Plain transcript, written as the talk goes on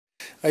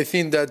I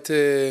think that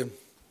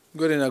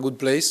we're in a good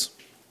place,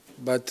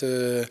 but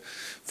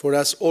for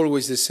us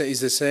always is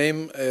the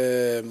same,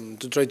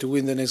 to try to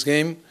win the next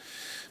game.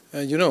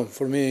 You know,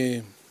 for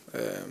me,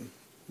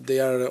 they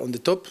are on the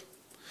top,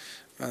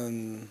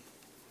 and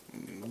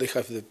they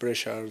have the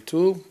pressure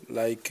too,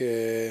 like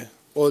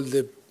all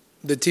the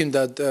team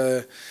that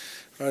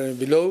are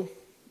below,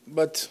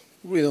 but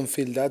we don't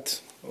feel that.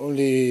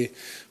 Only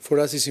for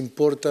us it's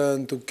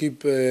important to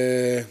keep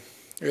our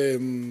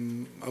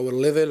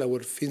level,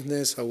 our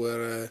fitness,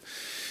 our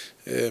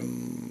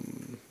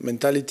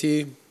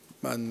mentality,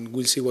 and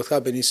we'll see what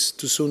happens. It's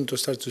too soon to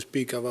start to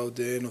speak about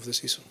the end of the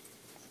season.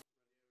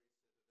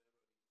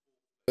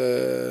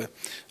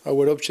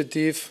 Our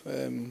objective,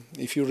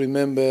 if you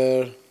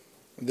remember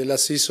the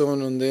last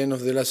season, on the end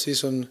of the last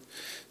season,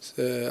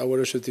 our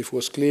objective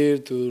was clear,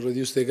 to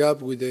reduce the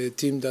gap with the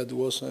team that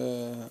was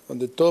on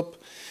the top.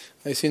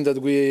 I think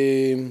that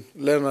we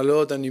learn a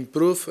lot and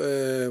improve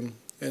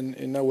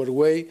in our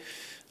way,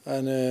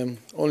 and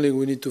only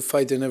we need to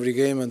fight in every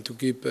game and to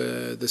keep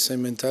the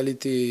same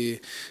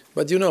mentality.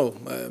 But you know,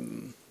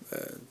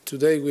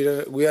 today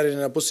we are in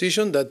a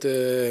position that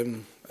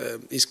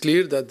it's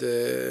clear that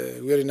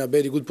we are in a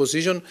very good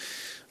position,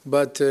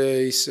 but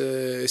it's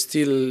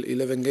still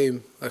 11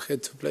 games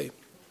ahead to play.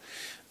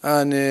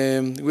 And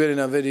we are in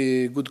a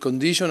very good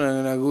condition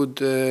and in a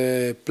good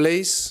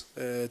place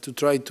to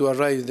try to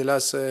arrive the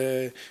last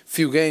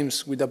few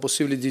games with the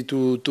possibility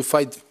to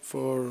fight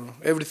for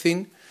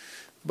everything.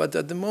 But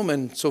at the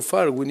moment, so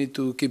far, we need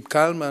to keep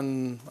calm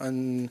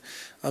and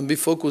be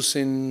focused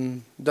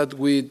in that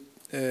we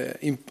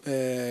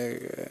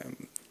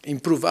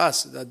improve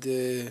us, that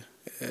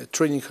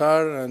training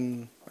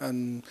hard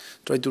and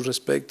try to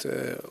respect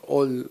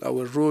all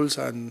our rules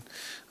and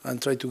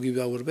try to give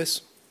our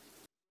best.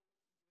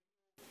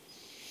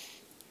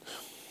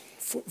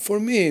 For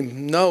me,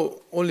 now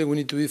only we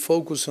need to be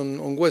focused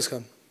on West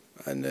Ham,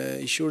 and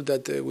it's sure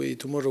that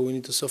tomorrow we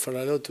need to suffer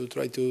a lot to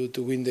try to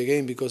win the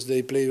game, because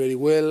they play very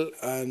well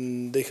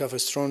and they have a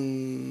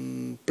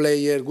strong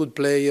player, good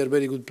player,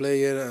 very good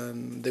player,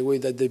 and the way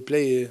that they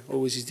play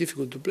always is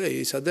difficult to play.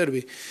 It's a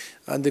derby,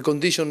 and the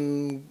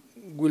condition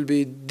will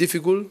be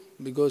difficult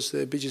because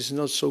the pitch is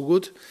not so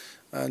good,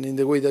 and in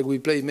the way that we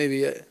play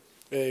maybe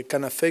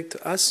can affect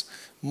us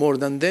more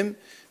than them.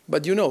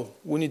 But you know,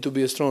 we need to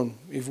be strong.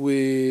 If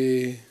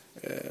we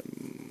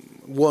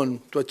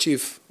want to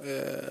achieve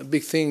a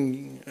big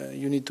thing,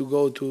 you need to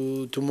go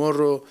to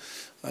tomorrow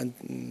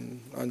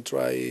and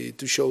try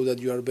to show that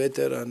you are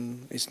better,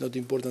 and it's not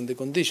important the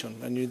condition,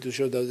 and you need to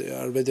show that you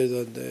are better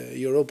than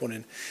your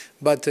opponent.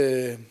 But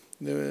the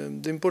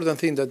important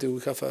thing that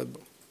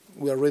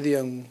we are ready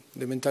and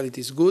the mentality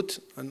is good,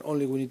 and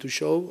only we need to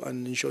show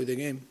and enjoy the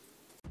game.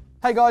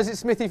 Hey guys, it's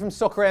Smithy from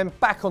Soccer M,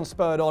 back on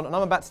Spurred On, and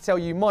I'm about to tell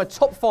you my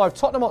top 5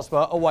 Tottenham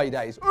Hotspur away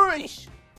days. Oosh!